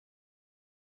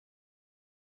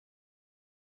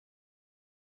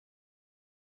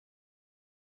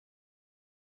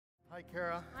Hi,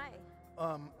 Kara.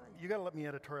 Hi. You got to let me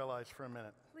editorialize for a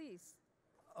minute. Please.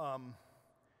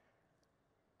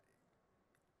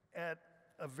 At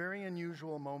a very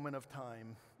unusual moment of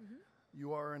time,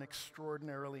 you are an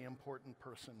extraordinarily important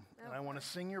person. And I want to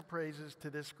sing your praises to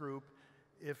this group.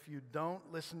 If you don't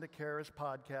listen to Kara's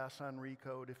podcasts on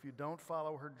Recode, if you don't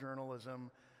follow her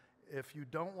journalism, if you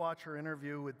don't watch her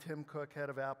interview with Tim Cook, head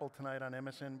of Apple, tonight on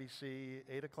MSNBC,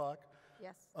 8 o'clock,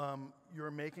 Yes.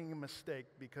 you're making a mistake,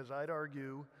 because I'd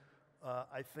argue,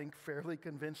 I think fairly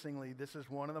convincingly, this is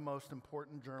one of the most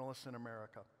important journalists in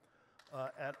America.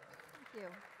 Thank you.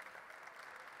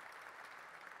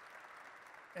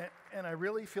 And I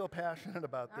really feel passionate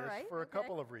about this for a okay.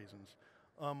 couple of reasons.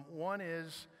 One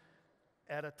is,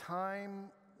 at a time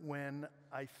when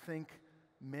I think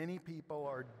many people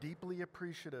are deeply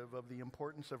appreciative of the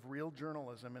importance of real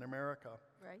journalism in America,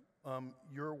 Right.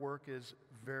 Your work is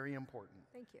very important.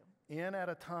 Thank you. And at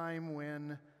a time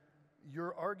when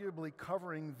you're arguably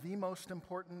covering the most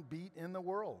important beat in the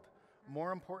world,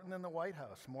 more important than the White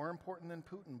House, more important than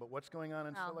Putin, but what's going on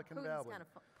in Silicon Putin's Valley. kind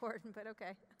of important, but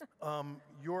okay.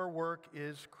 Your work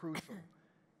is crucial.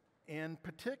 And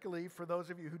particularly for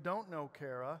those of you who don't know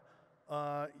Kara,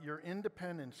 your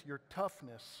independence, your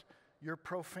toughness, your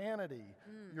profanity,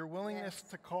 your willingness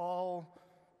to call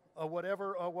a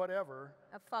whatever a whatever.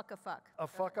 A fuck.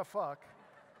 A fuck.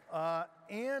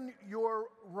 And your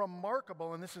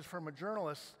remarkable, and this is from a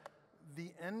journalist,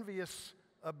 the envious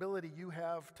ability you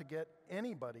have to get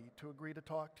anybody to agree to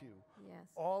talk to you. Yes.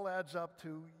 All adds up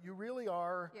to, you really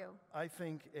are, You. I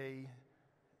think, a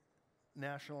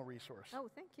national resource. Oh,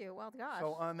 thank you. Well, gosh.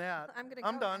 So on that,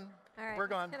 I'm done. All right. We're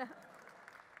gone.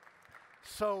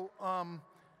 So,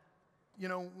 you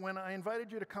know, when I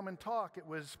invited you to come and talk, it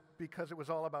was because it was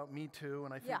all about Me Too,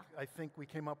 and I think we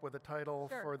came up with a title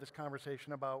for this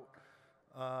conversation about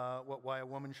why a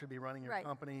woman should be running your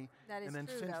company. That is and then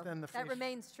true, since though. then, That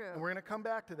remains true. And we're going to come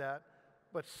back to that,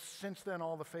 but since then,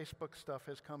 all the Facebook stuff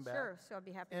has come back. Sure, so I'd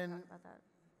be happy to talk about that.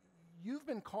 You've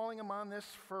been calling him on this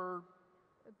for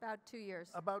about 2 years.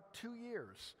 About 2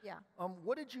 years. Yeah.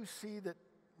 What did you see that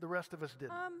the rest of us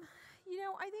didn't? You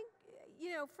know, I think,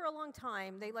 you know, for a long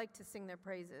time, they like to sing their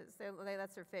praises.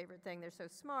 That's their favorite thing. They're so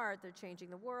smart, they're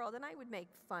changing the world, and I would make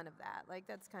fun of that. Like,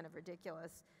 that's kind of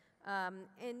ridiculous. And,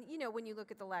 you know, when you look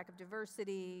at the lack of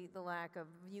diversity, the lack of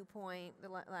viewpoint, the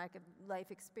lack of life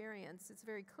experience, it's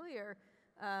very clear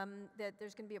that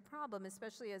there's going to be a problem,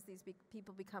 especially as these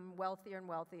people become wealthier and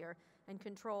wealthier and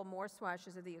control more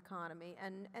swashes of the economy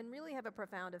and really have a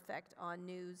profound effect on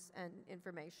news and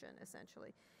information,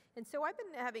 essentially. And so I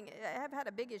have had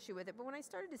a big issue with it, but when I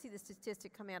started to see the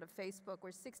statistic come out of Facebook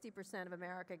where 60% of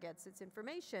America gets its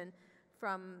information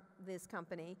from this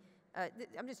company,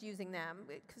 I'm just using them,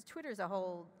 because Twitter's a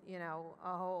whole, you know,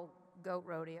 a whole goat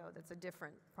rodeo that's a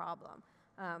different problem.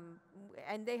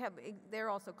 And they're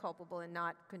also culpable in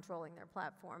not controlling their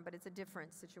platform, but it's a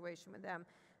different situation with them.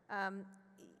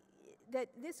 That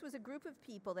this was a group of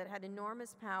people that had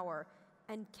enormous power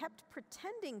and kept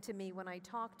pretending to me when I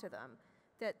talked to them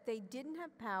that they didn't have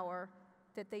power,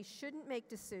 that they shouldn't make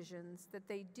decisions, that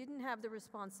they didn't have the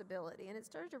responsibility, and it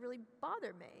started to really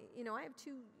bother me. You know, I have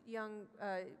 2 young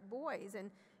boys,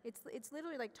 and it's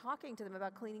literally like talking to them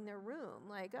about cleaning their room,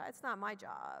 like, oh, it's not my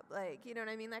job, like, you know what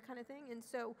I mean, that kind of thing. And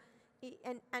so,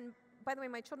 and by the way,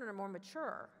 my children are more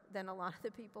mature than a lot of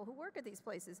the people who work at these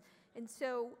places, and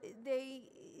so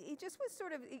it just was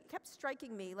sort of, it kept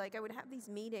striking me, like I would have these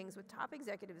meetings with top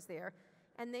executives there,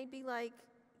 and they'd be like,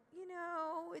 you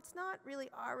know, it's not really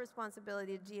our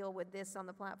responsibility to deal with this on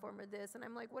the platform or this. And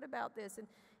I'm like, what about this? And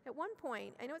at one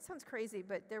point, I know it sounds crazy,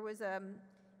 but there was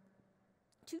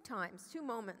 2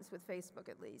 moments with Facebook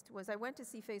at least, was I went to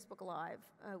see Facebook Live,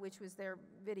 which was their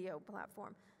video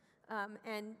platform.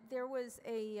 And there was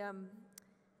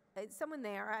someone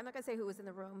there, I'm not gonna say who was in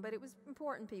the room, but it was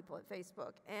important people at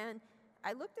Facebook. And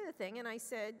I looked at the thing and I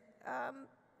said,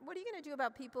 what are you gonna do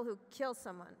about people who kill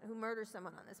someone, who murder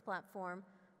someone on this platform?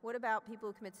 What about people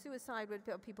who commit suicide? What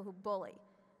about people who bully?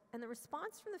 And the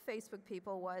response from the Facebook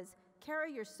people was, Kara,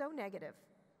 you're so negative.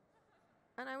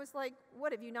 And I was like,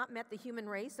 what, have you not met the human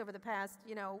race over the past,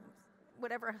 you know,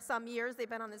 whatever, some years they've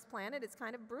been on this planet? It's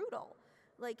kind of brutal.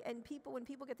 Like, and when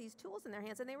people get these tools in their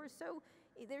hands, and they're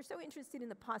so interested in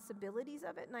the possibilities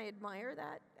of it, and I admire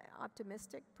that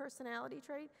optimistic personality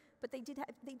trait, but they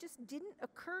just didn't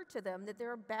occur to them that there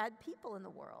are bad people in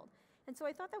the world. And so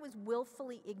I thought that was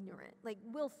willfully ignorant. Like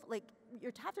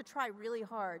you have to try really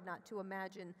hard not to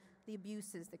imagine the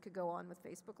abuses that could go on with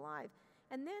Facebook Live.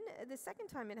 And then the second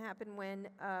time it happened when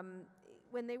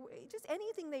when they, just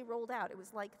anything they rolled out, it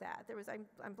was like that. There was, I'm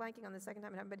blanking on the second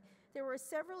time it happened, but there were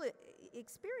several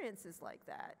experiences like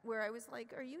that where I was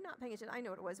like, are you not paying attention? I know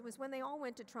what it was. It was when they all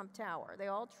went to Trump Tower. They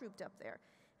all trooped up there.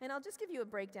 And I'll just give you a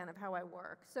breakdown of how I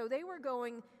work. So they were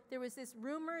going, there was this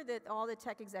rumor that all the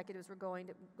tech executives were going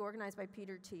to, organized by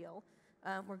Peter Thiel,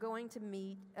 were going to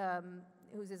meet,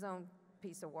 who's his own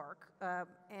piece of work.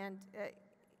 And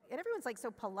everyone's like so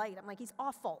polite. I'm like, he's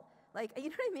awful. Like, you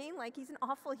know what I mean? Like, he's an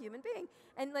awful human being.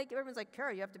 And like, everyone's like,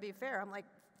 Kara, you have to be fair. I'm like,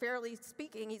 fairly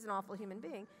speaking, he's an awful human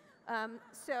being.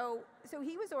 So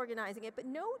he was organizing it, but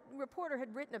no reporter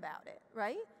had written about it,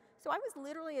 right? So I was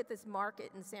literally at this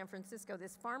market in San Francisco,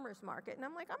 this farmer's market, and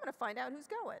I'm like, I'm going to find out who's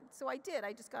going. So I did.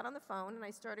 I just got on the phone and I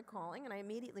started calling, and I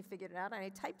immediately figured it out. And I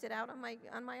typed it out on my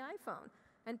iPhone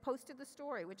and posted the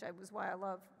story, which was why I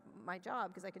love my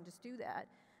job, because I can just do that.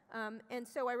 And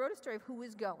so I wrote a story of who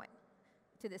was going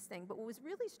to this thing. But what was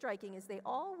really striking is they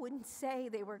all wouldn't say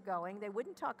they were going. They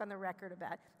wouldn't talk on the record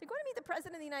about it. They're going to meet the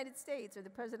President of the United States or the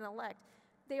President-elect.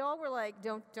 They all were like,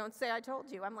 don't say I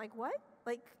told you. I'm like, what?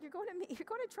 Like, you're going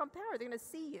to Trump Tower. They're going to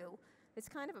see you. It's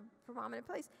kind of a prominent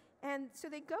place. And so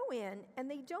they go in, and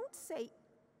they don't say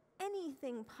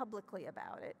anything publicly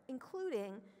about it,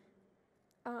 including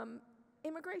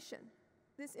immigration.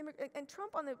 And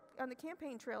Trump on the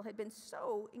campaign trail had been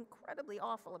so incredibly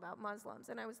awful about Muslims.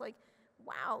 And I was like,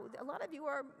 wow, a lot of you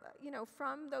are,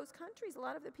 from those countries. A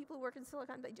lot of the people who work in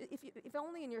Silicon Valley, if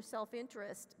only in your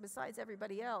self-interest, besides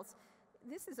everybody else,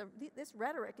 this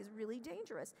rhetoric is really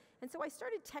dangerous. And so I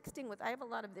started texting I have a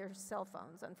lot of their cell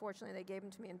phones. Unfortunately, they gave them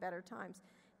to me in better times.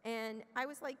 And I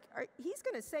was like, he's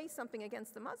going to say something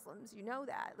against the Muslims. You know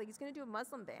that. Like, he's going to do a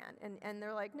Muslim ban. And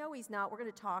they're like, no, he's not. We're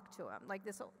going to talk to him. Like,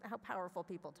 how powerful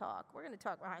people talk. We're going to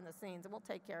talk behind the scenes, and we'll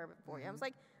take care of it for you. I was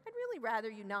like, I'd really rather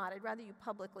you not. I'd rather you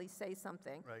publicly say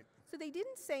something. Right. So they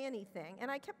didn't say anything. And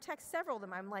I kept several of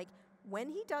them. I'm like, when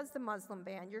he does the Muslim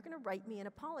ban, you're going to write me an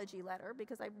apology letter,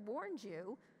 because I warned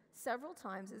you several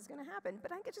times it's going to happen.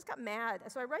 But I just got mad.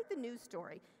 So I write the news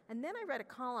story. And then I read a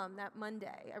column that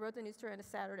Monday. I wrote the news story on a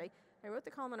Saturday. I wrote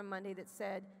the column on a Monday that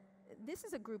said, this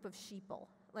is a group of sheeple.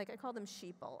 Like, I called them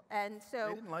sheeple. And so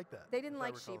they didn't like that. They didn't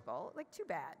like sheeple. Like, too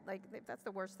bad. Like, that's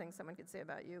the worst thing someone could say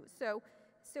about you. So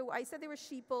I said they were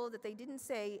sheeple, that they didn't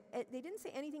say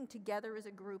anything together as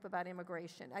a group about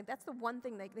immigration. That's the one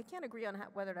thing they can't agree on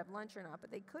whether to have lunch or not,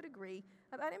 but they could agree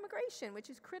about immigration, which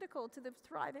is critical to the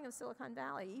thriving of Silicon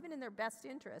Valley, even in their best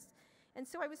interest. And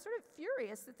so I was sort of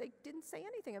furious that they didn't say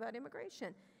anything about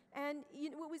immigration. And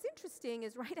what was interesting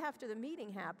is right after the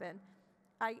meeting happened,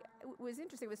 it was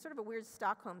sort of a weird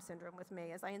Stockholm syndrome with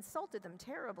me, as I insulted them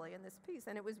terribly in this piece.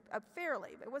 And it was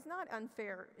it was not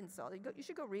unfair insult. You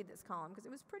should go read this column, because it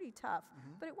was pretty tough.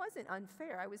 But it wasn't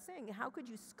unfair. I was saying, how could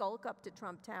you skulk up to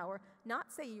Trump Tower,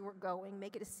 not say you were going,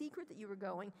 make it a secret that you were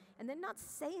going, and then not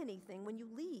say anything when you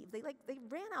leave? They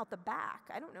ran out the back.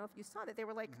 I don't know if you saw that. They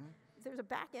were like, there's a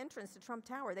back entrance to Trump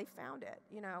Tower. They found it,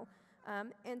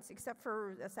 and except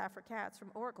for Safra Katz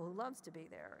from Oracle, who loves to be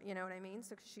there, you know what I mean?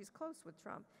 So she's close with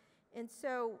Trump. And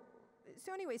so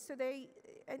anyway,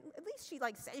 and at least she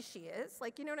says she is,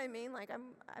 you know what I mean? Like,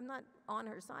 I'm not on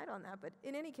her side on that, but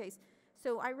in any case,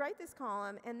 so I write this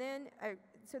column, and then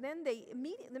they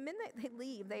immediately, the minute they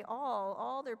leave, they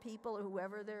all their people, or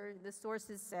whoever the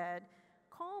sources said,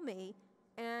 call me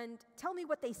and tell me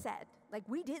what they said. Like,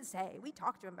 we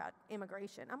talked to him about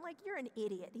immigration. I'm like, you're an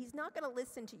idiot. He's not going to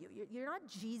listen to you. You're not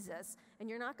Jesus, and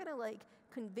you're not going to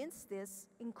convince this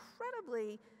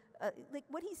incredibly,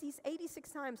 he's 86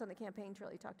 times on the campaign trail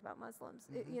he talked about Muslims,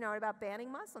 about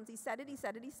banning Muslims. He said it.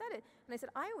 And I said,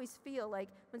 I always feel like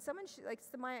when someone, it's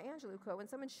the Maya Angelou quote, when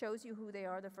someone shows you who they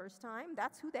are the first time,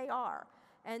 that's who they are.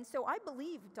 And so I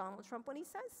believe Donald Trump when he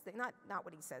says things, not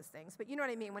when he says things, but you know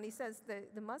what I mean, when he says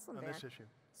the Muslim ban. On this issue.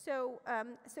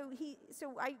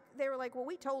 They were like, well,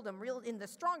 we told him in the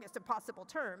strongest of possible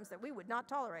terms that we would not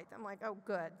tolerate them. I'm like, oh,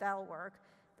 good, that'll work.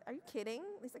 Are you kidding?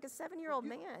 He's like a 7-year-old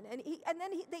man, and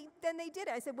then they did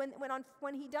it. I said,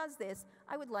 when he does this,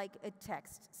 I would like a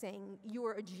text saying,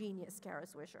 "You're a genius, Kara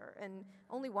Swisher," and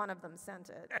only one of them sent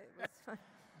it. It was fun.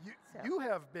 You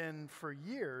have been for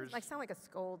years. I sound like a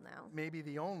scold now. Maybe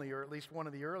the only, or at least one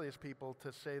of the earliest people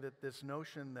to say that this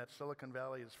notion that Silicon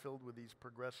Valley is filled with these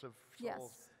progressive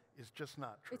souls is just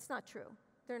not true. It's not true.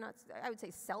 They're not. I would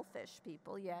say selfish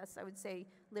people. Yes, I would say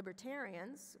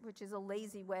libertarians, which is a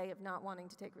lazy way of not wanting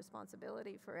to take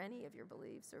responsibility for any of your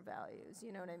beliefs or values.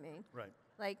 You know what I mean? Right.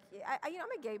 Like, I'm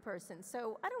a gay person,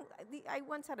 so I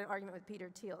once had an argument with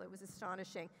Peter Thiel. It was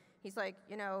astonishing. He's like,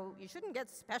 you shouldn't get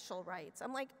special rights.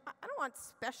 I'm like, I don't want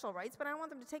special rights, but I don't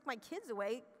want them to take my kids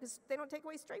away because they don't take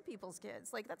away straight people's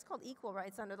kids. Like, that's called equal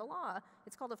rights under the law.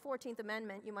 It's called the 14th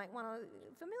Amendment. You might want to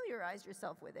familiarize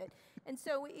yourself with it. And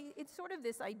so it's sort of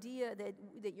this idea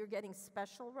that you're getting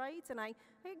special rights. And I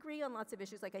agree on lots of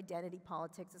issues like identity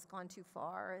politics has gone too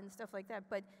far and stuff like that.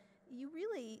 But you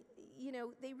really,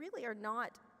 they really are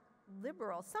not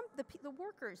liberal. The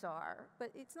workers are,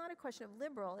 but it's not a question of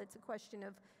liberal. It's a question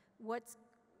of what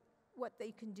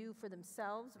they can do for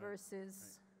themselves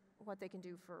versus what they can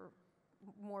do for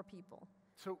more people.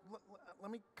 So let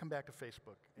me come back to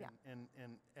Facebook Yeah. and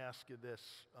ask you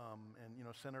this.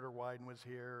 And Senator Wyden was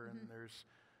here, and there's,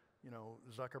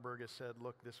 Zuckerberg has said,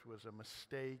 look, this was a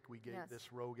mistake. We gave Yes.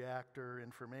 this rogue actor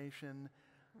information.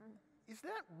 Is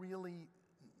that really?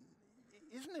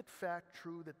 Isn't it fact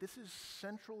true that this is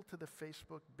central to the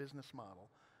Facebook business model?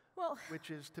 Well, which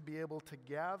is to be able to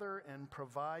gather and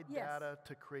provide Yes. data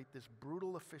to create this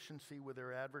brutal efficiency with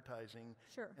their advertising.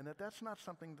 Sure. And that's not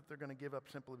something that they're going to give up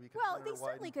simply because well, Senator they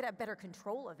certainly Wyden. could have better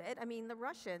control of it. I mean, the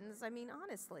Russians,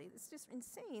 honestly, it's just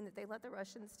insane that they let the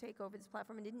Russians take over this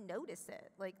platform and didn't notice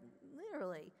it. Like,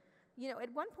 literally.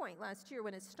 At one point last year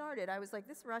when it started, I was like,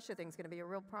 this Russia thing's going to be a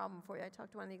real problem for you. I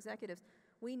talked to one of the executives.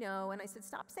 We know, and I said,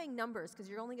 stop saying numbers because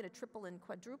you're only going to triple and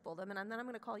quadruple them, and then I'm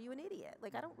going to call you an idiot.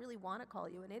 Like, I don't really want to call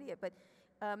you an idiot, but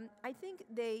I think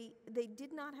they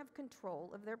did not have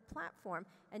control of their platform,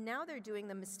 and now they're doing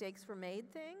the mistakes were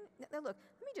made thing. Now, look,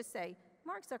 let me just say,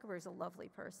 Mark Zuckerberg is a lovely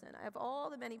person. I have all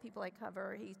the many people I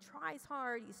cover. He tries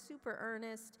hard. He's super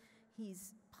earnest.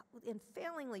 He's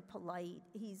unfailingly polite.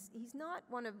 He's not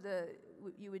one of the,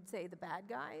 you would say, the bad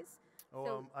guys. Oh,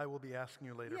 So- I will be asking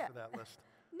you later Yeah. for that list.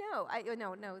 No,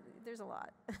 there's a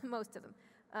lot, most of them.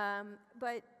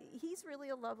 But he's really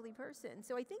a lovely person.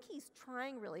 So I think he's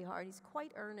trying really hard. He's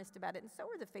quite earnest about it, and so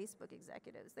are the Facebook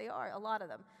executives. They are, a lot of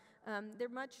them.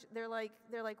 They're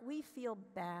like, we feel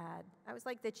bad. I was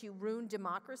like, that you ruined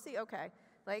democracy? Okay.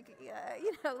 Like,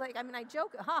 I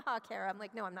joke, ha, Kara. I'm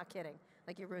like, no, I'm not kidding.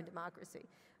 Like, you ruined democracy.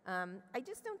 I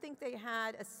just don't think they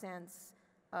had a sense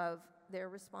of their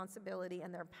responsibility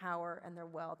and their power and their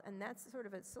wealth. And that's sort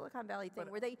of a Silicon Valley thing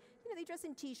where they dress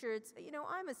in T-shirts.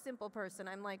 I'm a simple person.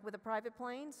 I'm like, with a private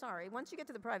plane? Sorry. Once you get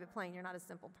to the private plane, you're not a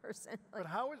simple person. But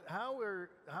how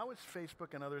is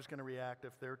Facebook and others going to react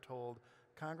if they're told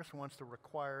Congress wants to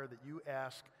require that you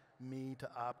ask me to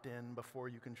opt in before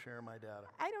you can share my data?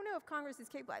 I don't know if Congress is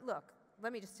capable. Look,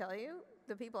 let me just tell you,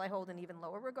 the people I hold in even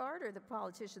lower regard are the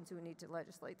politicians who need to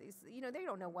legislate these. They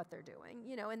don't know what they're doing,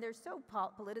 and they're so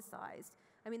politicized.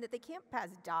 That they can't pass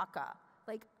DACA.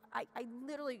 Like, I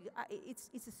literally, it's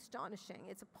astonishing.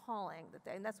 It's appalling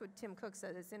and that's what Tim Cook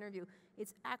said in this interview.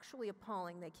 It's actually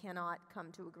appalling they cannot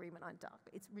come to agreement on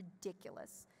DACA. It's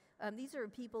ridiculous. These are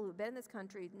people who've been in this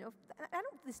country.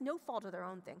 It's no fault of their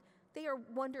own thing. They are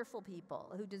wonderful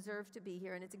people who deserve to be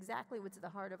here, and it's exactly what's at the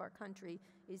heart of our country,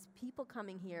 is people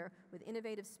coming here with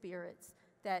innovative spirits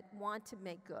that want to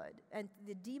make good. And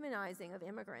the demonizing of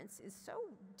immigrants is so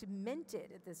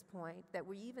demented at this point that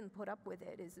we even put up with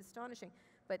it is astonishing.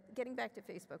 But getting back to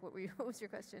Facebook, what was your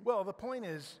question? Well, the point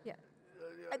is, Yeah.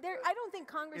 I don't think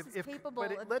Congress is capable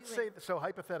of let's doing... say, so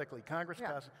hypothetically, Congress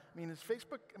Yeah. passes. Is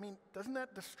Facebook, doesn't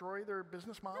that destroy their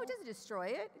business model? No, it doesn't destroy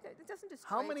it. It doesn't destroy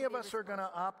How it many to of be us are going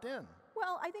to opt in?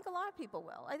 Well, I think a lot of people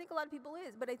will. I think a lot of people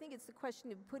is, but I think it's the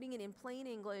question of putting it in plain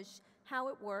English, how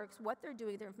it works, what they're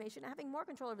doing with their information, having more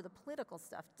control over the political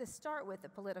stuff. To start with, the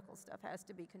political stuff has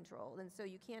to be controlled, and so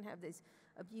you can't have these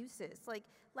abuses. Like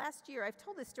last year, I've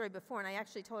told this story before, and I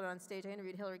actually told it on stage. I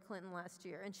interviewed Hillary Clinton last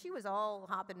year, and she was all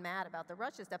hopping mad about the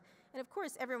Russia stuff. And of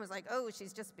course, everyone was like, oh,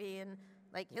 she's just being,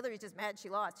 like, Hillary's just mad she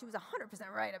lost. She was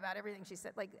 100% right about everything she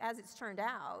said. Like, as it's turned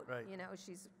out, Right.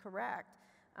 She's correct.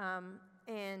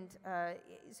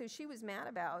 So she was mad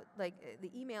about the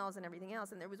emails and everything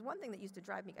else. And there was one thing that used to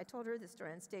drive me. I told her this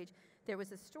story on stage. There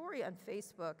was a story on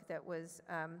Facebook that was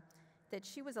that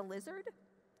she was a lizard.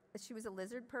 She was a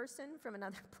lizard person from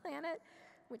another planet,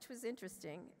 which was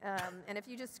interesting. And if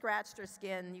you just scratched her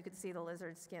skin, you could see the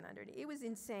lizard skin underneath. It was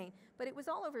insane. But it was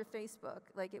all over Facebook.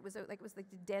 It was like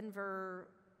the Denver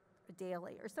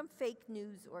Daily or some fake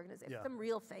news organization, Yeah. some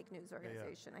real fake news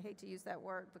organization. I hate to use that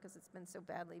word because it's been so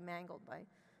badly mangled by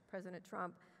President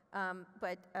Trump. And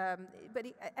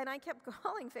I kept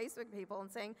calling Facebook people and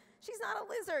saying, she's not a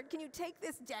lizard. Can you take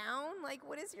this down? Like,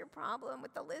 what is your problem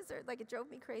with the lizard? Like, it drove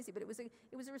me crazy. But it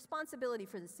was a responsibility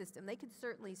for the system. They could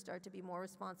certainly start to be more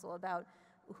responsible about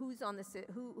who's on the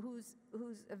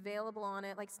who's available on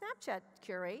it. Like Snapchat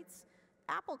curates,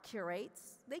 Apple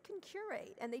curates. They can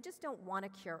curate, and they just don't want to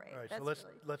curate. All right, That's so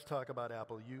let's talk about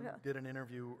Apple. You did an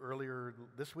interview earlier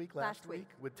this week, last week,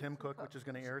 with Tim Cook, which is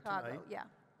going to air tonight. Yeah.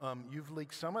 You've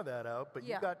leaked some of that out, but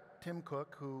you've got Tim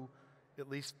Cook, who, at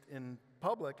least in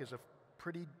public, is a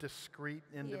pretty discreet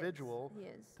individual. He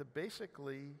is. To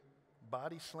basically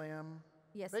body slam.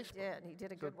 Yes, Facebook. he did. He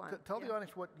did a good one. Tell the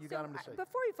audience what you got him to say.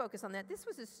 Before we focus on that,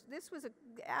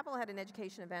 Apple had an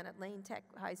education event at Lane Tech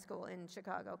High School in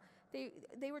Chicago.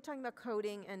 They were talking about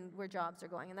coding and where jobs are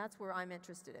going, and that's where I'm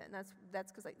interested in.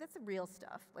 That's because that's the real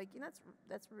stuff. Like, you know,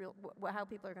 that's real how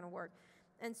people are going to work.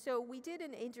 And so we did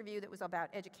an interview that was about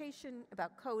education,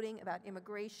 about coding, about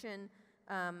immigration,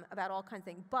 about all kinds of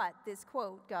things. But this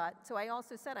quote so I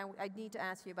also said I need to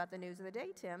ask you about the news of the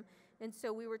day, Tim. And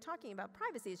so we were talking about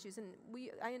privacy issues, and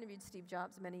I interviewed Steve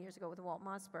Jobs many years ago with Walt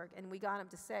Mossberg, and we got him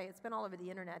to say, it's been all over the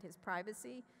internet, his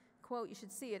privacy quote, you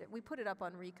should see it. We put it up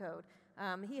on Recode.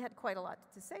 He had quite a lot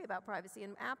to say about privacy,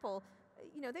 and Apple,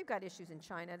 you know, they've got issues in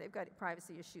China, they've got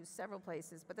privacy issues several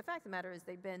places, but the fact of the matter is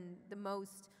they've been the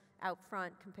most out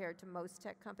front compared to most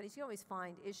tech companies. You always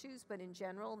find issues, but in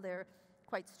general, they're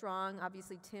quite strong.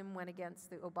 Obviously, Tim went against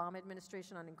the Obama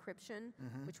administration on encryption,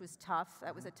 which was tough.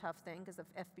 That was a tough thing because the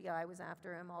FBI was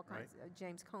after him. All kinds.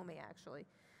 James Comey actually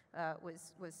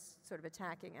was sort of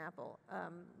attacking Apple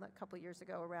a couple of years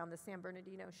ago around the San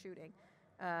Bernardino shooting.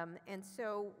 And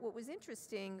so what was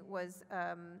interesting was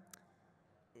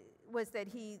that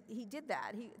he did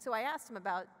that. So I asked him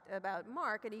about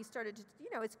Mark, and he started to, you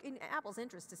know, it's in Apple's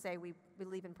interest to say we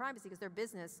believe in privacy because their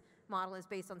business model is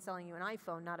based on selling you an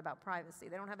iPhone, not about privacy.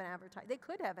 They don't have they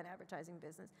could have an advertising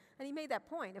business. And he made that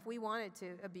point. If we wanted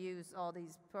to abuse all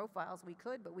these profiles, we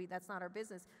could, but that's not our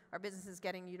business. Our business is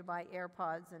getting you to buy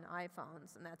AirPods and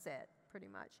iPhones, and that's it, pretty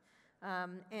much.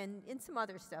 And some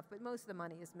other stuff, but most of the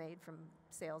money is made from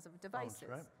sales of devices.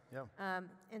 Right. Yeah.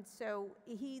 And so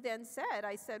he then said,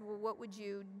 I said, well, what would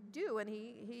you do? And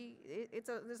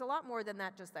there's a lot more than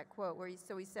that, just that quote, where he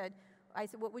said, I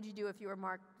said, what would you do if you were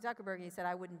Mark Zuckerberg? And he said,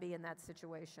 I wouldn't be in that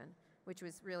situation, which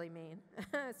was really mean,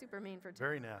 super mean for Tim.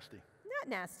 Very nasty. Not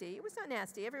nasty. It was not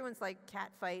nasty. Everyone's like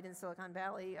cat fight in Silicon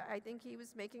Valley. I think he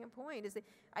was making a point.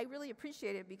 I really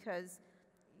appreciate it because,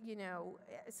 you know,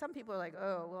 some people are like,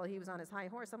 oh, well, he was on his high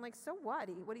horse. I'm like, so what?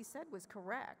 What he said was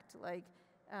correct. Like,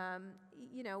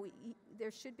 you know,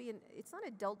 there should be it's not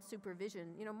adult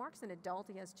supervision. You know, Mark's an adult.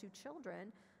 He has 2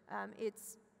 children.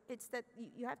 It's that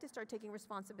you have to start taking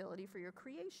responsibility for your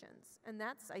creations. And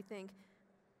that's, I think,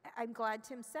 I'm glad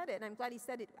Tim said it, and I'm glad he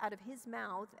said it out of his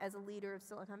mouth as a leader of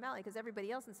Silicon Valley, because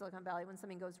everybody else in Silicon Valley, when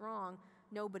something goes wrong,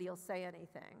 nobody will say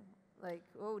anything. Like,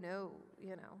 oh, no,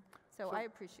 you know. So I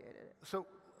appreciated it. So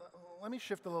let me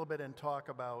shift a little bit and talk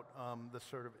about the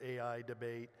sort of AI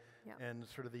debate and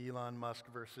sort of the Elon Musk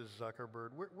versus Zuckerberg.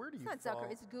 Where do you fall? It's not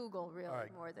Zuckerberg, it's Google, really,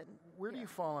 more than... Where do you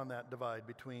fall on that divide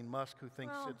between Musk, who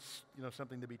thinks it's, you know,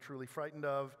 something to be truly frightened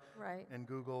of, and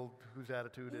Google, whose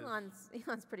attitude is...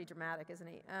 Elon's pretty dramatic, isn't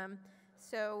he?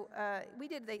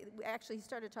 He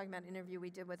started talking about an interview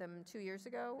we did with him 2 years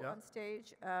ago on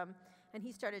stage, and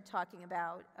he started talking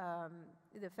about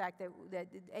the fact that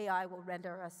AI will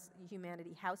render us,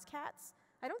 humanity, house cats.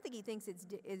 I don't think he thinks it's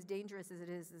as dangerous as it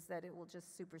is that it will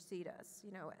just supersede us,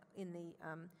 you know, in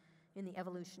the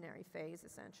evolutionary phase,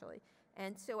 essentially.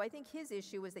 And so I think his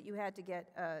issue was that you had to get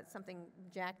something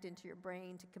jacked into your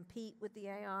brain to compete with the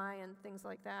AI and things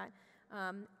like that.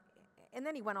 And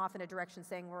then he went off in a direction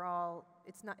saying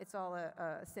it's all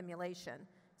a simulation.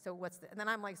 So and then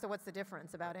I'm like, so what's the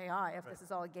difference about AI if this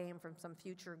is all a game from some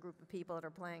future group of people that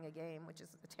are playing a game, which is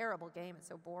a terrible game. It's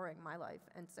so boring, my life.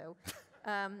 And so,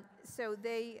 so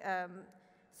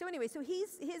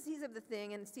he's of the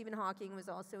thing, and Stephen Hawking was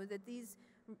also that these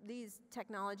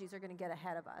technologies are going to get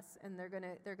ahead of us, and they're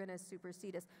going to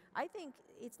supersede us. I think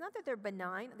it's not that they're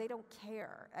benign; they don't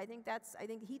care. I think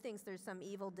he thinks there's some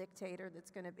evil dictator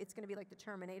it's going to be like the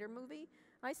Terminator movie.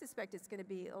 I suspect it's going to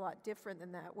be a lot different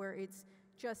than that, where it's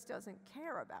just doesn't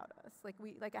care about us,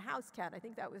 like a house cat. I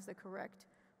think that was the correct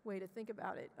way to think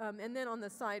about it. And then on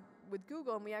the side with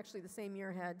Google, and we actually the same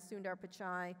year had Sundar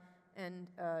Pichai and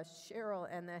Cheryl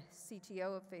and the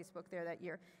CTO of Facebook there that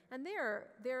year, and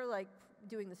they're like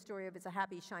doing the story of it's a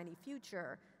happy, shiny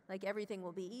future. Like everything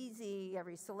will be easy,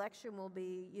 every selection will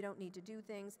be, you don't need to do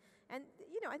things. And,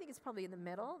 you know, I think it's probably in the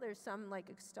middle. There's some like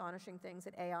astonishing things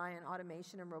that AI and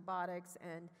automation and robotics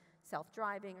and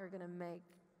self-driving are going to make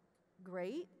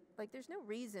great. Like, there's no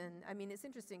reason. I mean, it's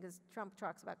interesting because Trump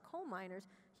talks about coal miners.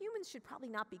 Humans should probably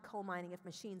not be coal mining if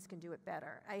machines can do it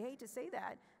better. I hate to say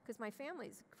that because my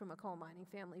family's from a coal mining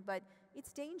family, but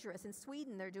it's dangerous. In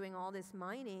Sweden, they're doing all this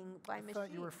mining by machines. I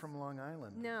thought you were from Long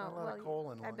Island. No, There's a lot of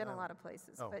coal in Long Island. I've been a lot of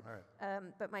places. Oh, but, all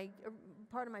right. But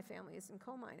part of my family is in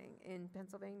coal mining in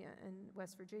Pennsylvania and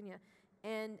West Virginia.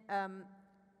 And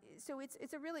so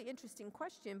it's a really interesting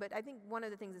question, but I think one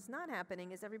of the things that's not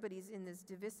happening is everybody's in this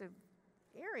divisive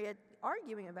area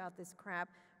arguing about this crap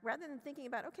rather than thinking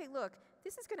about, okay, look,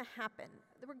 this is going to happen.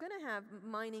 We're going to have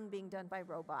mining being done by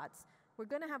robots. We're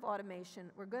going to have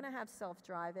automation. We're going to have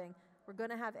self-driving. We're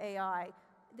going to have AI.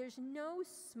 There's no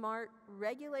smart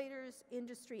regulators,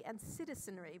 industry, and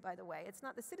citizenry, by the way. It's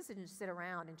not the citizens sit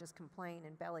around and just complain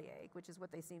and bellyache, which is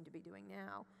what they seem to be doing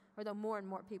now. Although more and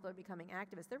more people are becoming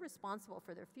activists, they're responsible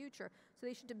for their future. So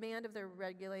they should demand of their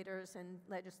regulators and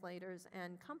legislators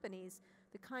and companies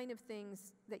the kind of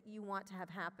things that you want to have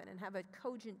happen and have a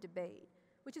cogent debate,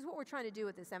 which is what we're trying to do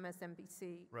with this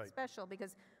MSNBC special.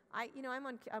 Because I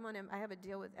have a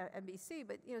deal with NBC,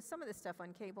 but some of the stuff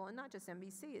on cable, and not just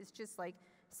NBC, is just like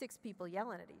 6 people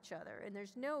yelling at each other, and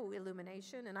there's no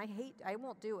illumination. And I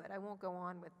won't do it. I won't go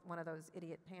on with one of those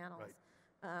idiot panels.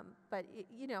 Right. But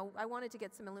I wanted to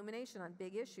get some illumination on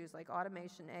big issues like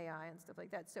automation, AI, and stuff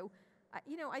like that. So,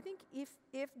 I think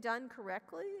if done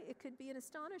correctly, it could be an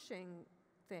astonishing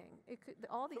thing. It could,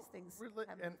 all these things.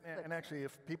 And actually,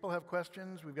 if people have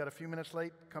questions, we've got a few minutes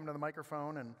late. Come to the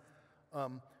microphone.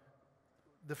 And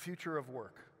the future of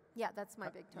work. Yeah, that's my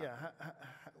big topic. Yeah.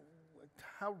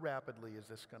 How rapidly is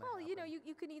this going to happen? Well,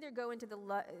 you can either go into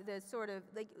the sort of,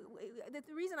 like,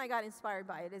 the reason I got inspired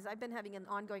by it is I've been having an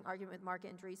ongoing argument with Mark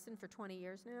Andreessen for 20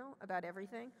 years now about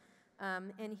everything.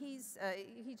 And he's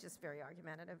just very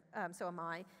argumentative, so am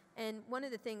I. And one of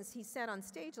the things he said on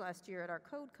stage last year at our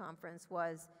Code conference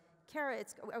was, Kara,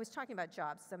 I was talking about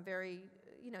jobs. I'm very,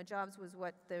 jobs was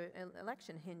what the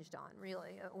election hinged on,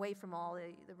 really, away from all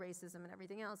the racism and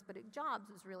everything else. But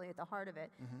jobs was really at the heart of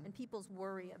it, and people's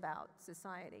worry about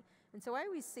society. And so I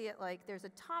always see it like there's a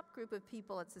top group of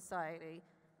people at society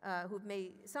who've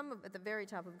made, some at the very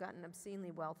top have gotten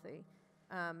obscenely wealthy,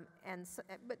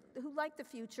 but who like the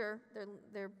future.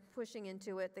 They're pushing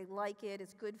into it. They like it.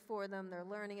 It's good for them. They're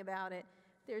learning about it.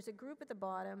 There's a group at the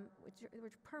bottom which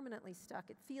are permanently stuck.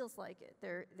 It feels like it.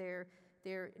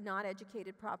 They're not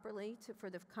educated properly for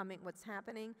what's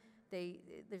happening.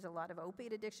 There's a lot of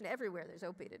opiate addiction everywhere. There's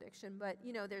opiate addiction, but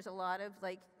there's a lot of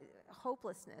like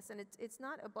hopelessness, and it's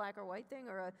not a black or white thing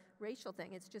or a racial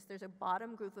thing. It's just there's a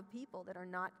bottom group of people that are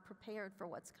not prepared for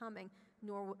what's coming,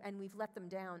 and we've let them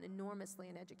down enormously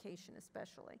in education,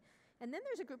 especially. And then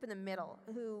there's a group in the middle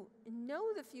who know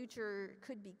the future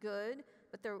could be good,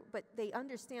 but they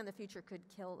understand the future could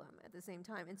kill them at the same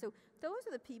time. And so those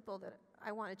are the people that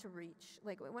I wanted to reach.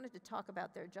 Like, I wanted to talk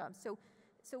about their jobs.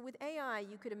 So with AI,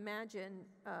 you could imagine,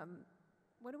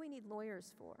 what do we need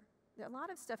lawyers for? A lot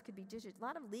of stuff could be a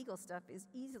lot of legal stuff is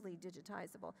easily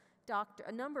digitizable.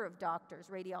 A number of doctors,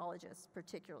 radiologists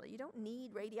particularly. You don't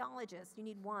need radiologists. You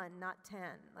need 1, not 10.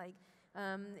 Like,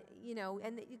 and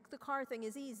the car thing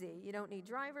is easy. You don't need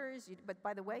drivers, but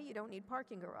by the way, you don't need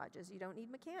parking garages. You don't need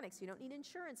mechanics. You don't need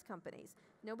insurance companies.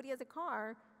 Nobody has a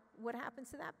car. What happens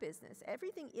to that business?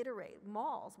 Everything iterate.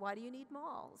 Malls. Why do you need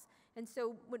malls? And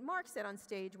so what Mark said on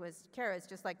stage was, Kara, it's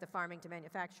just like the farming to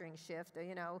manufacturing shift.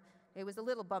 It was a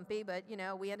little bumpy, but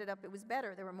we ended up, it was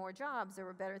better. There were more jobs. There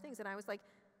were better things. And I was like,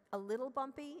 a little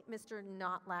bumpy, Mr.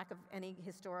 Not lack of any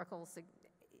historical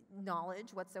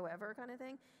knowledge whatsoever kind of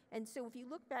thing. And so if you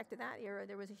look back to that era,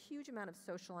 there was a huge amount of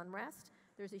social unrest.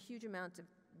 There's a huge amount of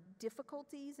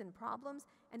difficulties and problems,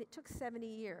 and it took 70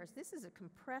 years. This is a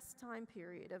compressed time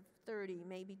period of 30,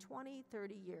 maybe 20,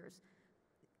 30 years.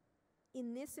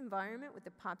 In this environment with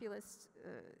the populist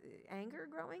anger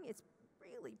growing, it's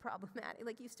really problematic.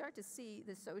 Like, you start to see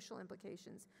the social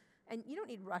implications. And you don't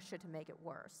need Russia to make it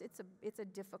worse. It's a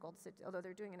difficult, although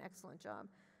they're doing an excellent job.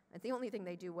 And the only thing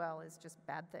they do well is just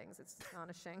bad things. It's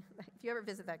astonishing. If you ever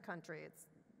visit that country, it's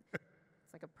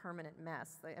like a permanent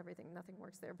mess. Nothing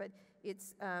works there. But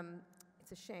it's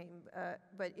a shame.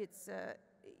 But it's a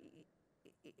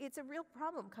real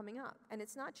problem coming up. And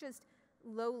it's not just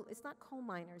it's not coal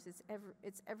miners.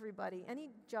 It's everybody.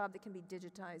 Any job that can be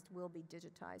digitized will be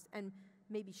digitized, and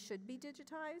maybe should be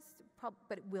digitized.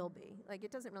 But it will be. Like,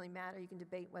 it doesn't really matter. You can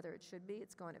debate whether it should be.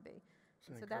 It's going to be. It's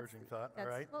an encouraging thought. All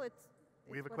right. Well,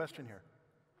 we have a question here.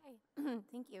 Hi.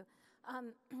 Thank you.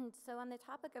 So on the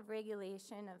topic of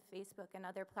regulation of Facebook and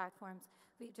other platforms,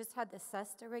 we just had the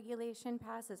SESTA regulation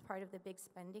pass as part of the big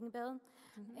spending bill.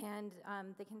 And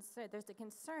there's a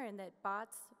concern that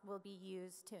bots will be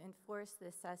used to enforce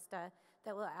the SESTA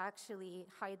that will actually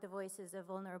hide the voices of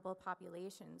vulnerable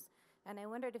populations. And I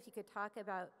wondered if you could talk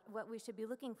about what we should be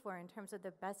looking for in terms of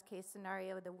the best case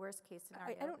scenario, the worst case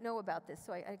scenario. I don't know about this,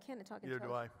 so I can't talk. Neither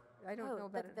do I. I don't know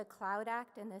about it. The Cloud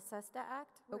Act and the SESTA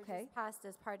Act were Okay. just passed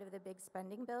as part of the big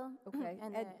spending bill. Okay.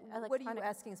 And And the what are you electronic-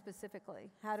 asking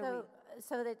specifically? How do we?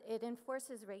 So that it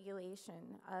enforces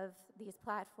regulation of these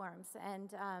platforms, and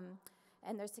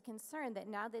there's a concern that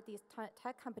now that these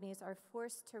tech companies are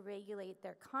forced to regulate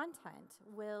their content,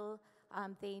 will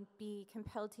they be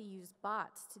compelled to use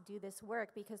bots to do this work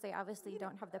because they obviously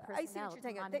don't have the personnel? I see what you're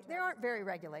saying. to They monitor aren't this? very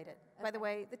regulated. By the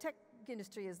way, the tech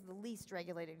industry is the least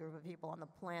regulated group of people on the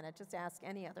planet. Just ask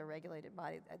any other regulated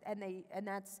body, and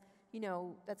that's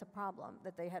that's a problem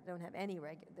that they don't have any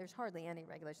there's hardly any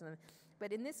regulation.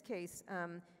 But in this case,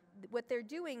 what they're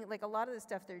doing, like a lot of the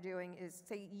stuff they're doing is,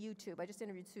 say, YouTube. I just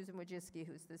interviewed Susan Wojcicki,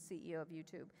 who's the CEO of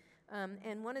YouTube,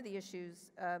 and one of the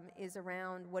issues is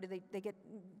around what do they get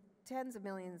tens of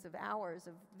millions of hours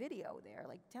of video there,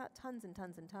 like tons and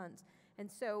tons and tons. And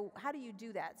so how do you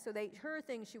do that? So her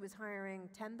thing, she was hiring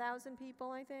 10,000 people,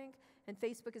 I think, and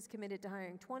Facebook is committed to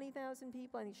hiring 20,000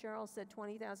 people. I think Cheryl said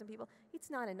 20,000 people.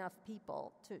 It's not enough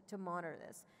people to monitor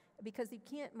this, because you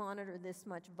can't monitor this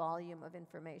much volume of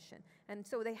information. And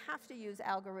so they have to use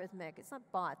algorithmic, it's not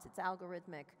bots, it's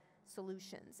algorithmic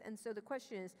solutions. And so the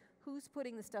question is, who's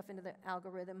putting the stuff into the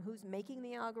algorithm? Who's making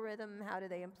the algorithm? How do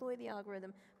they employ the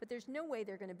algorithm? But there's no way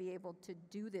they're going to be able to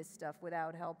do this stuff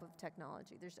without help of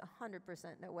technology. There's 100%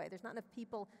 no way. There's not enough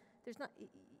people.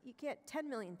 You can't, 10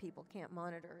 million people can't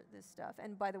monitor this stuff.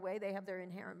 And by the way, they have their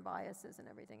inherent biases and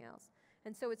everything else.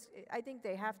 And so I think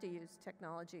they have to use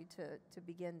technology to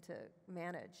begin to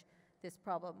manage this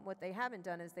problem. What they haven't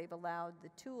done is they've allowed the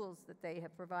tools that they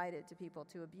have provided to people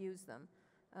to abuse them.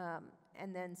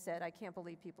 And then said, I can't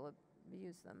believe people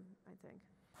abuse them, I think.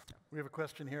 We have a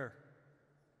question here.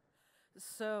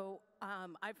 So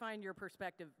I find your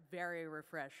perspective very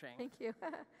refreshing. Thank you.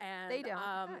 And They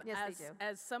don't. Yes, they do.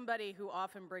 As somebody who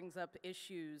often brings up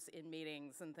issues in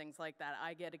meetings and things like that,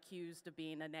 I get accused of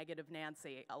being a negative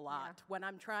Nancy a lot when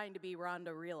I'm trying to be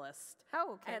Rhonda realist.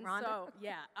 Oh, okay, and Rhonda. So,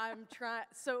 yeah, I'm trying.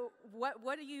 So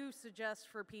what do you suggest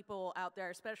for people out there,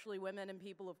 especially women and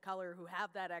people of color who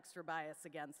have that extra bias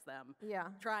against them,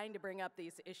 trying to bring up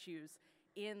these issues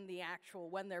in the actual,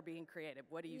 when they're being creative?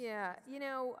 What do you suggest?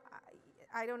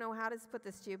 I don't know how to put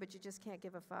this to you, but you just can't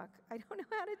give a fuck. I don't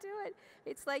know how to do it.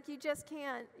 It's like you just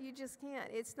can't. You just can't.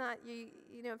 It's not,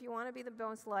 if you want to be the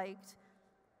most liked,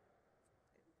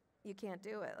 you can't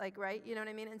do it. Like, right? You know what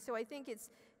I mean? And so I think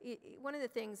one of the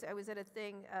things, I was at a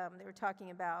thing, they were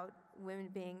talking about women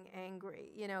being angry,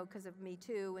 because of Me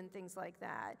Too and things like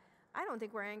that. I don't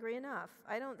think we're angry enough.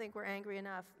 And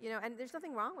there's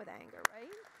nothing wrong with anger, right?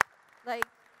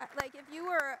 Like if you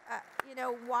were,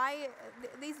 why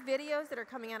these videos that are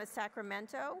coming out of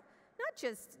Sacramento, not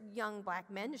just young black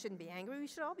men shouldn't be angry, we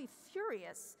should all be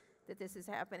furious that this is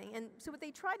happening. And so what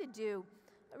they try to do,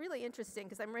 really interesting,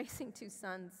 because I'm raising two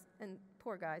sons, and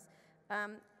poor guys,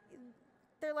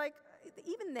 they're like,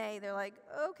 they're like,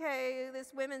 okay,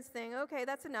 this women's thing, okay,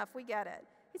 that's enough, we get it.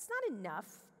 It's not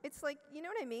enough. It's like, you know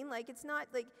what I mean? Like, it's not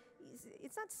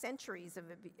centuries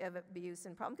of abuse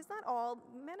and problem, because not all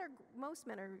men most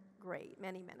men are great.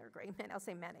 Many men are great. I'll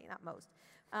say many, not most.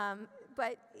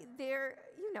 But they're,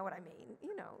 you know what I mean.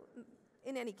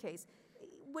 In any case,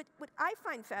 what I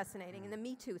find fascinating in the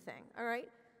Me Too thing, all right,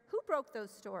 who broke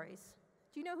those stories?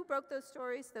 Do you know who broke those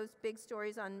stories, those big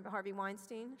stories on Harvey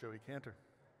Weinstein? Joey Cantor.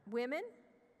 Women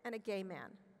and a gay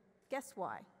man. Guess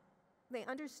why? They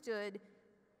understood.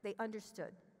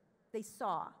 They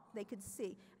saw, they could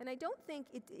see. And I don't think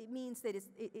it means that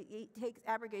it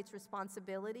abrogates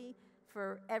responsibility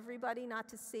for everybody not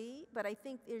to see, but I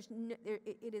think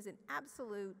it is an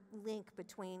absolute link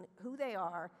between who they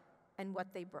are and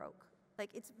what they broke. Like,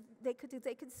 they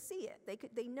could see it,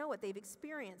 they know it, they've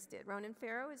experienced it. Ronan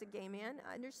Farrow is a gay man,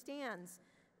 understands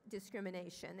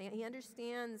discrimination. He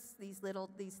understands these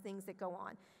things that go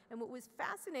on. And what was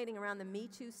fascinating around the Me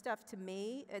Too stuff to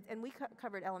me, and we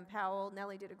covered Ellen Powell,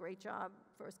 Nellie did a great job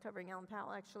for us covering Ellen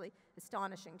Powell, actually,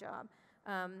 astonishing job,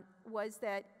 was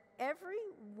that every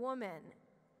woman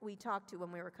we talked to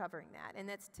when we were covering that, and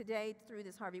that's today through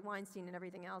this Harvey Weinstein and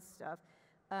everything else stuff,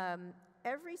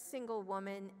 every single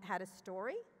woman had a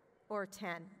story, or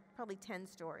 10, probably 10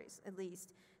 stories at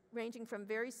least, ranging from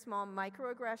very small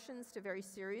microaggressions to very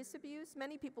serious abuse.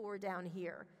 Many people were down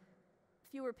here,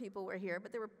 fewer people were here,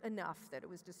 but there were enough that it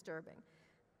was disturbing.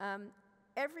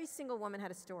 Every single woman had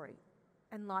a story,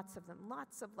 and lots of them,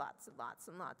 lots of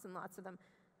them.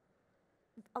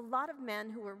 A lot of men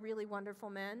who were really wonderful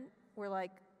men were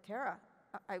like, Kara,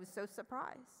 I was so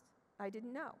surprised. I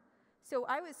didn't know. So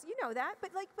I was, you know that,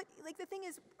 but the thing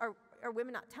is, are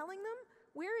women not telling them?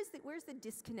 Where's the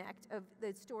disconnect of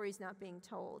the stories not being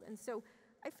told? And so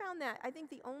I found that, I think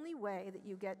the only way that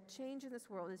you get change in this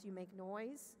world is you make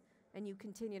noise, and you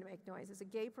continue to make noise. As a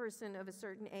gay person of a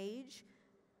certain age,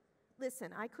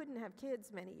 listen, I couldn't have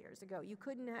kids many years ago. You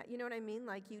couldn't have, you know what I mean?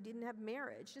 Like, you didn't have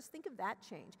marriage. Just think of that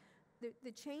change.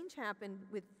 The change happened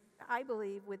with, I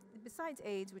believe, with, besides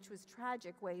AIDS, which was a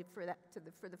tragic way for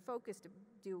the focus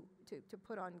to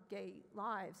put on gay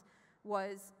lives,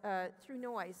 was through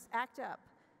noise. Act up.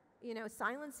 You know,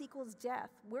 silence equals death.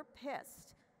 We're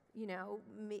pissed. You know,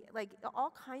 like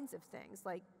all kinds of things.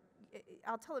 Like,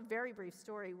 I'll tell a very brief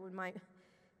story. When my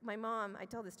mom, I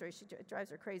tell this story, it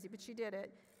drives her crazy, but she did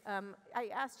it. I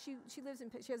asked, she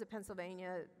has a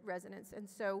Pennsylvania residence, and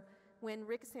so when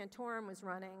Rick Santorum was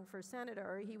running for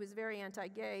senator, he was very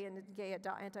anti-gay and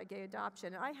anti-gay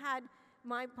adoption. I had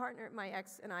my partner, my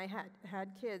ex, and I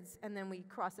had kids, and then we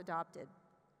cross-adopted.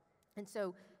 And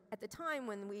so at the time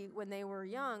when they were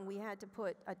young, we had to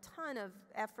put a ton of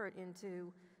effort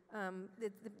into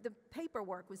the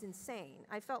paperwork was insane.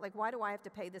 I felt like, why do I have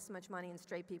to pay this much money and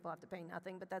straight people have to pay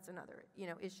nothing? But that's another,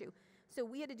 issue. So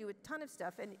we had to do a ton of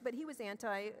stuff, but he was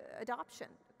anti-adoption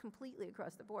completely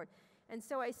across the board. And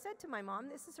so I said to my mom,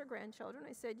 this is her grandchildren,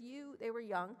 I said, they were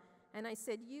young, and I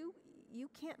said, you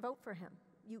can't vote for him.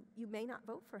 You may not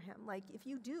vote for him. Like, if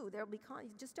you do, there'll be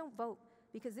just don't vote,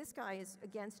 because this guy is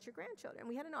against your grandchildren. And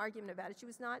we had an argument about it. She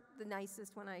was not the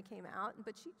nicest when I came out,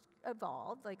 but she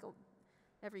evolved, like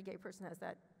every gay person has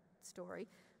that story.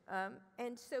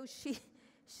 And so she,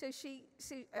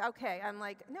 okay, I'm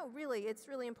like, no, really, it's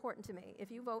really important to me.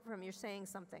 If you vote for him, you're saying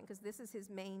something, because this is his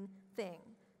main thing.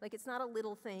 Like, it's not a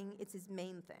little thing, it's his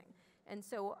main thing. And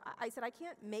so I said, I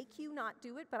can't make you not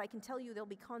do it, but I can tell you there'll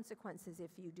be consequences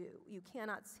if you do. You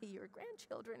cannot see your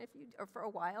grandchildren if you, or for a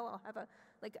while, I'll have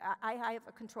I have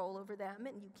a control over them,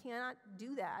 and you cannot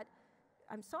do that.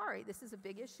 I'm sorry, this is a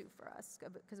big issue for us,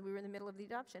 because we were in the middle of the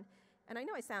adoption. And I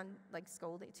know I sound like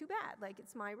scolding, too bad, like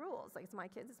it's my rules, like it's my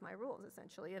kids, it's my rules,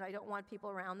 essentially, and I don't want people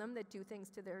around them that do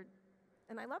things to their,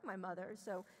 and I love my mother,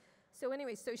 so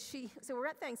anyway, so we're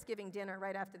at Thanksgiving dinner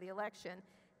right after the election,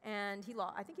 and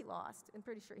I think he lost, I'm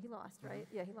pretty sure he lost, right?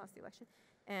 Yeah, he lost the election,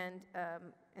 and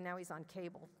now he's on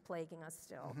cable, plaguing us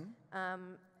still,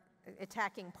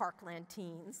 attacking Parkland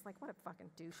teens, like what a fucking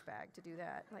douchebag to do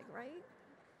that, like, right?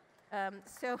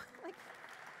 So, like,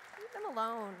 leave them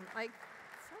alone, like,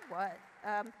 so what?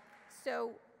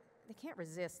 So they can't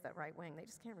resist that right wing. They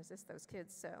just can't resist those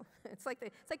kids. So it's like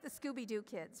the Scooby-Doo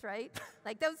kids, right?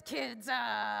 Like those kids,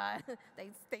 they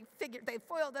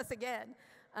foiled us again.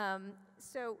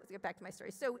 So let's get back to my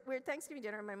story. So we're at Thanksgiving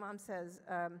dinner, and my mom says,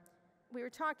 we were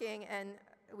talking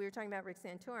about Rick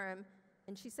Santorum,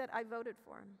 and she said, I voted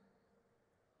for him.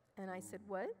 And I said,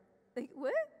 what? Like,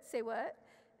 what? Say what?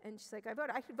 And she's like, I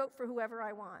could vote for whoever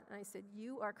I want. And I said,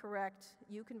 you are correct.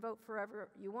 You can vote for whoever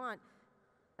you want.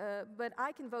 But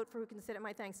I can vote for who can sit at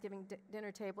my Thanksgiving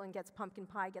dinner table and gets pumpkin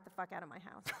pie, get the fuck out of my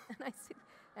house.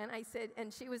 And I said,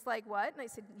 and she was like, what? And I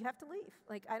said, you have to leave.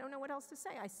 Like, I don't know what else to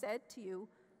say. I said to you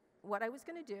what I was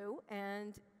going to do,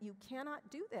 and you cannot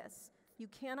do this. You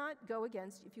cannot go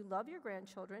against, if you love your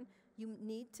grandchildren, you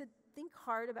need to think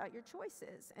hard about your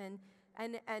choices. And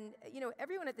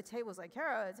everyone at the table was like,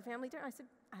 Kara, it's a family dinner. I said,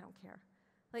 I don't care.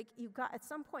 Like, at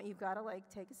some point, you've got to, like,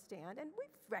 take a stand. And we've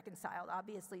reconciled,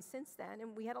 obviously, since then,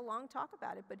 and we had a long talk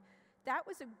about it. But that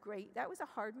was a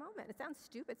hard moment. It sounds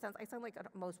stupid. I sound like the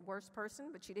most worst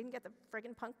person, but she didn't get the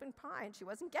friggin' pumpkin pie, and she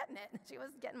wasn't getting it. She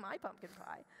wasn't getting my pumpkin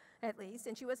pie, at least.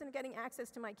 And she wasn't getting access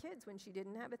to my kids when she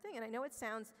didn't have a thing. And I know it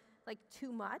sounds like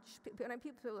too much.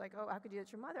 People are like, oh, how could you do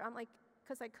that to your mother? I'm like,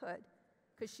 because I could.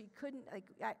 Because she couldn't, like,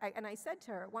 and I said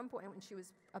to her at one point when she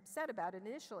was upset about it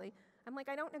initially, I'm like,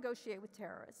 I don't negotiate with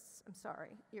terrorists. I'm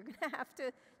sorry. You're going to have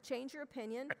to change your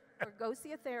opinion or go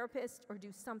see a therapist or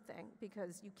do something,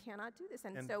 because you cannot do this.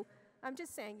 And so I'm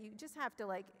just saying, you just have to,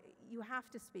 like, you have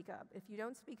to speak up. If you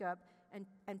don't speak up and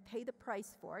pay the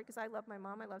price for it, because I love my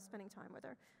mom, I love spending time with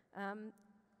her.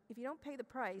 If you don't pay the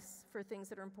price for things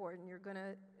that are important,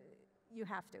 you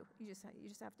have to. You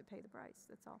just have to pay the price.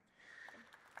 That's all.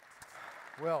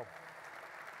 Well,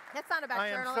 that's not about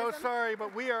journalism. I am so sorry,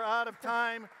 but we are out of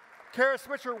time. Kara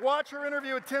Swisher, watch her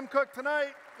interview with Tim Cook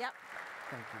tonight. Yep.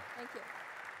 Thank you. Thank you.